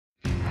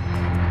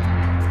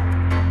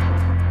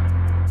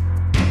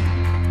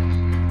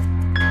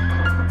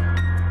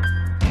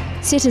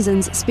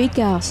Citizens speak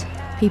out.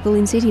 People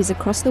in cities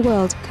across the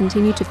world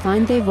continue to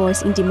find their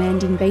voice in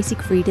demanding basic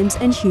freedoms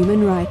and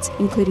human rights,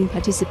 including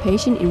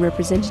participation in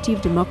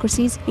representative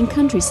democracies in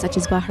countries such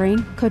as Bahrain,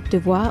 Côte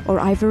d'Ivoire or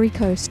Ivory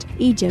Coast,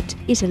 Egypt,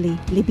 Italy,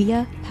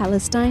 Libya,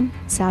 Palestine,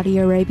 Saudi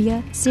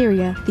Arabia,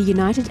 Syria, the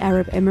United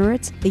Arab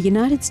Emirates, the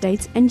United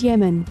States and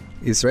Yemen.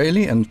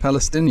 Israeli and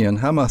Palestinian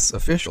Hamas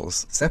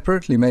officials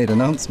separately made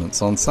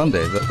announcements on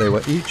Sunday that they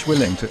were each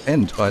willing to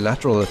end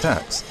bilateral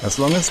attacks as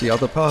long as the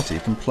other party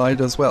complied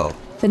as well.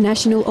 The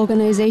National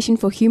Organization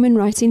for Human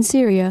Rights in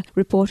Syria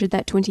reported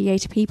that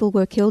 28 people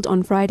were killed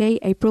on Friday,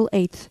 April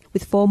 8th,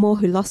 with 4 more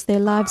who lost their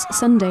lives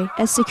Sunday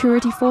as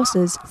security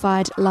forces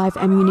fired live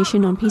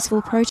ammunition on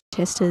peaceful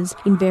protesters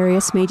in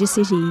various major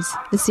cities.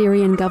 The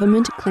Syrian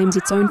government claims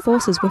its own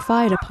forces were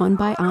fired upon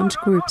by armed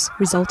groups,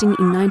 resulting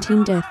in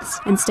 19 deaths,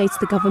 and states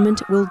the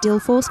government will deal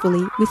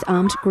forcefully with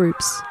armed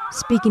groups.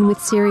 Speaking with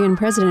Syrian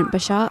President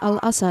Bashar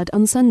al-Assad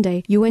on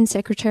Sunday, UN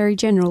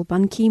Secretary-General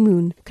Ban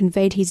Ki-moon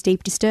conveyed his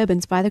deep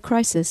disturbance by the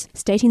crisis,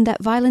 stating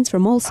that violence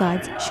from all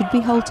sides should be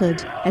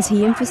halted. As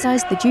he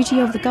emphasized the duty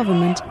of the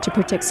government to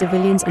protect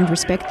civilians and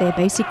respect their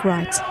basic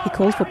rights, he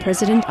called for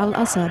President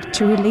al-Assad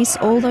to release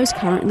all those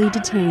currently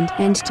detained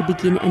and to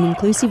begin an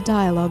inclusive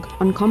dialogue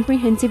on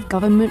comprehensive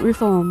government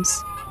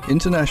reforms.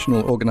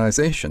 International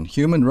organization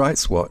Human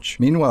Rights Watch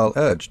meanwhile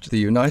urged the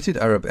United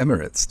Arab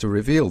Emirates to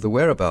reveal the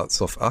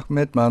whereabouts of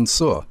Ahmed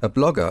Mansour, a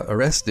blogger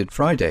arrested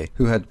Friday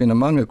who had been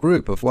among a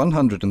group of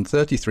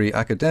 133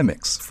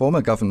 academics,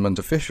 former government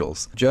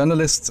officials,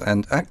 journalists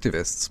and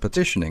activists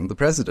petitioning the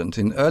president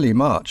in early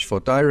March for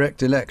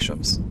direct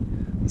elections.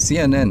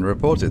 CNN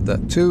reported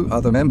that 2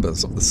 other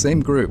members of the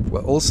same group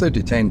were also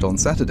detained on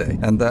Saturday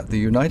and that the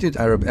United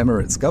Arab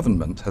Emirates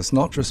government has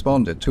not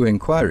responded to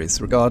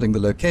inquiries regarding the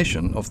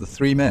location of the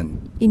 3 men.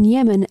 In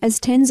Yemen, as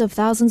tens of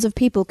thousands of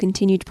people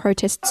continued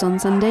protests on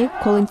Sunday,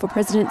 calling for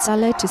President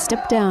Saleh to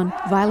step down,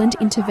 violent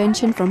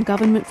intervention from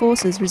government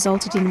forces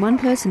resulted in 1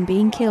 person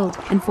being killed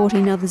and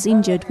 14 others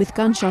injured with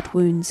gunshot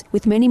wounds,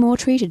 with many more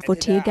treated for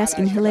tear gas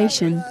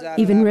inhalation.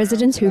 Even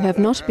residents who have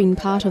not been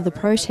part of the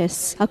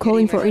protests are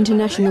calling for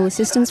international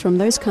assistance from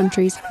those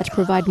countries that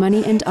provide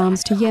money and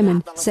arms to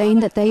Yemen, saying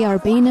that they are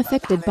being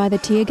affected by the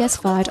tear gas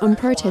fired on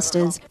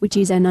protesters, which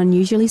is an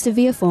unusually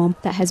severe form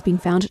that has been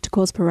found to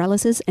cause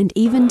paralysis and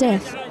even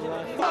death.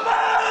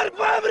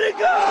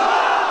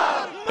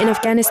 In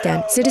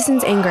Afghanistan,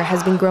 citizens' anger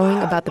has been growing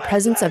about the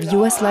presence of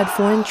U.S.-led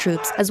foreign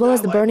troops, as well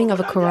as the burning of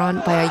a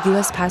Quran by a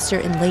U.S. pastor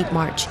in late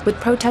March, with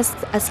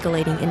protests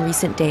escalating in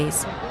recent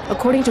days.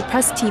 According to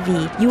Press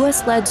TV,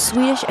 U.S.-led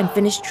Swedish and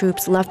Finnish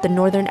troops left the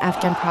northern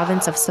Afghan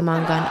province of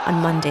Samangan on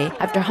Monday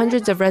after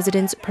hundreds of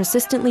residents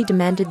persistently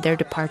demanded their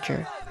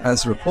departure.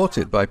 As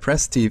reported by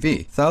Press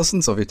TV,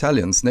 thousands of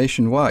Italians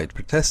nationwide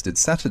protested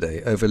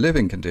Saturday over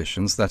living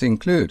conditions that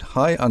include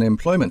high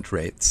unemployment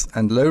rates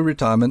and low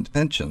retirement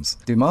pensions,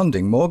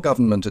 demanding more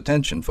government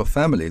attention for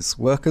families,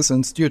 workers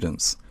and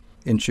students.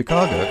 In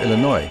Chicago,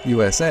 Illinois,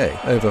 USA,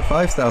 over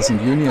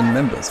 5,000 union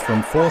members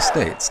from 4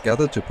 states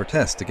gathered to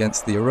protest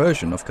against the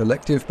erosion of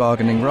collective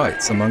bargaining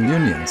rights among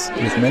unions,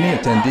 with many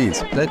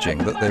attendees pledging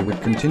that they would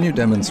continue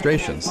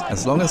demonstrations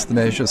as long as the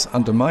measures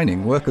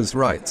undermining workers'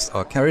 rights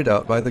are carried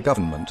out by the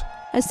government.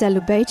 A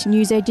Salubait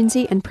news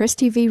agency and Press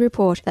TV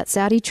report that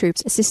Saudi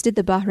troops assisted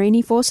the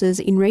Bahraini forces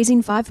in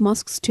razing 5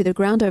 mosques to the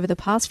ground over the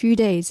past few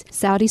days.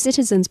 Saudi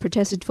citizens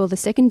protested for the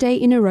 2nd day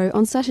in a row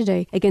on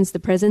Saturday against the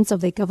presence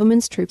of their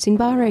government's troops in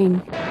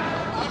Bahrain.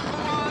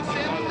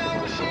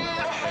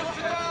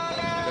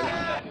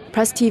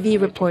 Press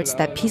TV reports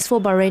that peaceful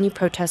Bahraini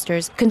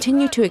protesters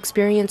continue to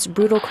experience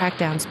brutal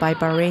crackdowns by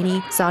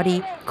Bahraini,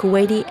 Saudi,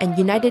 Kuwaiti, and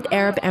United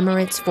Arab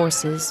Emirates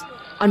forces.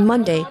 On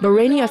Monday,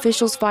 Bahraini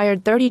officials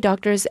fired 30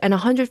 doctors and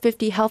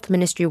 150 health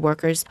ministry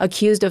workers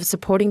accused of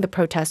supporting the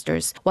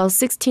protesters, while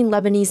 16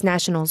 Lebanese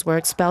nationals were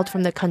expelled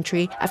from the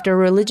country after a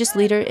religious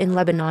leader in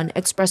Lebanon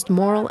expressed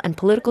moral and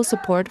political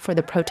support for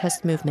the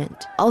protest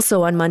movement.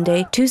 Also on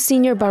Monday, 2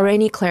 senior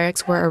Bahraini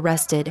clerics were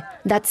arrested.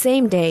 That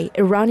same day,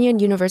 Iranian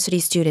university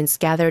students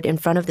gathered in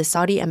front of the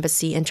Saudi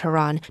embassy in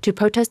Tehran to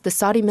protest the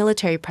Saudi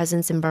military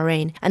presence in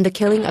Bahrain and the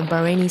killing of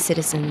Bahraini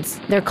citizens.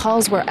 Their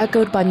calls were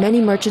echoed by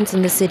many merchants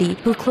in the city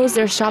who closed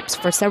their shops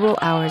for several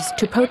hours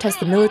to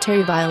protest the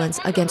military violence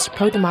against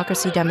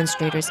pro-democracy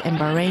demonstrators in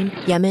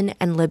Bahrain, Yemen,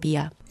 and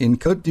Libya. In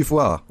Côte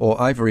d'Ivoire,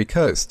 or Ivory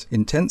Coast,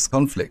 intense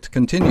conflict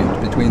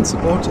continued between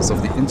supporters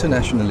of the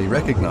internationally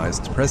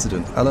recognized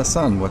President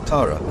Alassane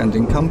Ouattara and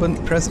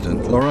incumbent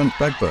President Laurent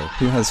Gbagbo,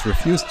 who has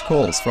refused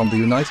calls from the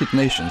United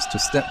Nations to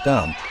step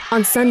down.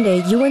 On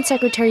Sunday, UN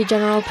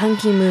Secretary-General Ban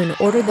Ki-moon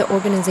ordered the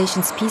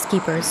organization's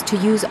peacekeepers to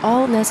use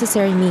all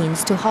necessary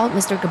means to halt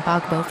Mr.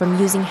 Gbagbo from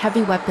using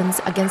heavy weapons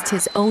against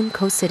his own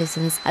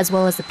co-citizens as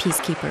well as the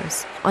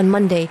peacekeepers. On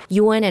Monday,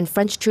 UN and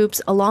French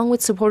troops, along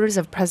with supporters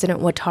of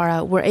President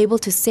Ouattara, were able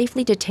to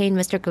safely detained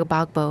Mr.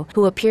 Gbagbo,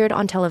 who appeared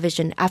on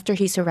television after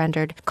he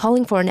surrendered,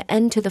 calling for an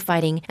end to the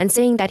fighting and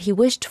saying that he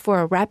wished for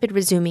a rapid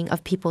resuming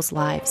of people's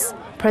lives.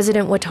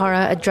 President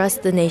Ouattara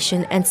addressed the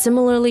nation and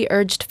similarly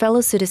urged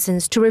fellow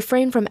citizens to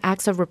refrain from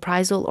acts of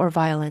reprisal or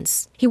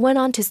violence. He went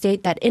on to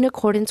state that in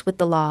accordance with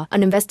the law,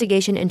 an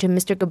investigation into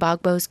Mr.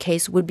 Gbagbo's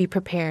case would be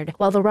prepared,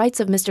 while the rights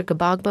of Mr.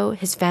 Gbagbo,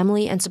 his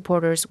family, and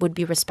supporters would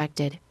be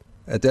respected.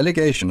 A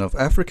delegation of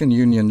African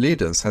Union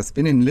leaders has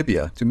been in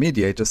Libya to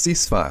mediate a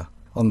ceasefire.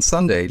 On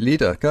Sunday,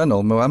 leader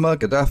Colonel Muammar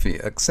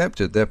Gaddafi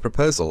accepted their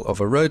proposal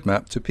of a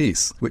roadmap to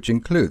peace, which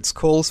includes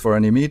calls for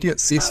an immediate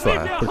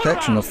ceasefire,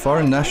 protection of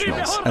foreign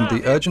nationals, and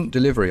the urgent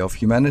delivery of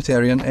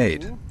humanitarian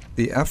aid.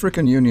 The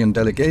African Union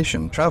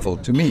delegation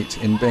traveled to meet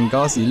in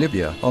Benghazi,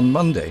 Libya on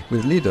Monday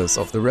with leaders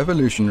of the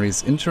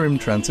revolutionaries' Interim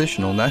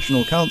Transitional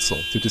National Council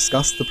to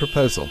discuss the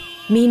proposal.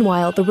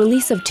 Meanwhile, the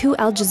release of 2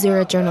 Al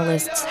Jazeera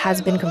journalists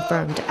has been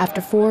confirmed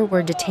after 4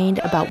 were detained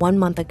about 1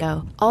 month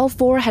ago. All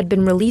 4 had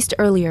been released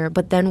earlier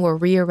but then were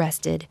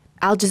rearrested.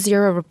 Al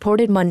Jazeera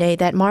reported Monday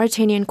that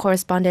Mauritanian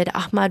correspondent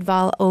Ahmad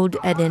Val Oud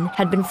Eden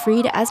had been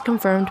freed as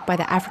confirmed by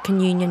the African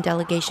Union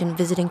delegation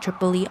visiting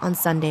Tripoli on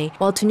Sunday,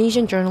 while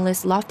Tunisian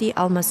journalist Lofty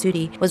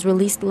Al-Masudi was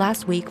released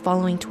last week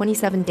following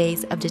 27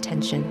 days of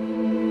detention.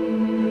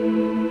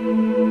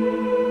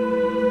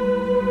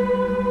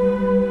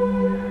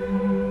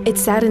 It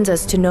saddens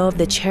us to know of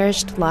the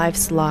cherished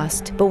lives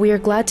lost, but we are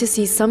glad to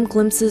see some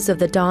glimpses of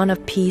the dawn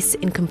of peace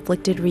in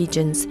conflicted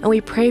regions, and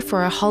we pray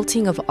for a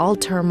halting of all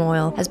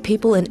turmoil as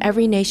people in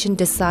every nation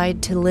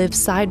decide to live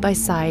side by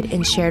side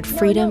in shared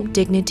freedom,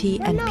 dignity,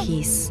 and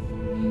peace.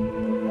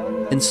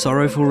 In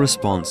sorrowful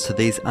response to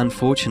these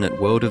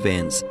unfortunate world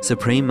events,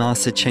 Supreme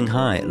Master Ching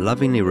Hai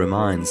lovingly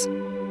reminds,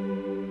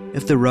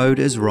 "If the road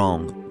is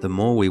wrong, the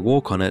more we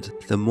walk on it,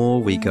 the more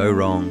we go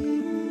wrong.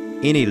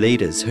 Any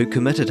leaders who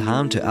committed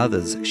harm to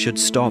others should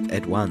stop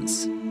at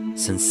once,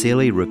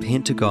 sincerely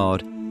repent to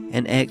God,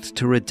 and act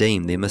to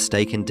redeem their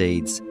mistaken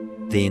deeds.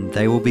 Then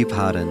they will be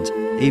pardoned.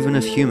 Even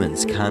if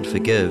humans can't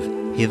forgive,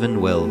 heaven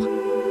will."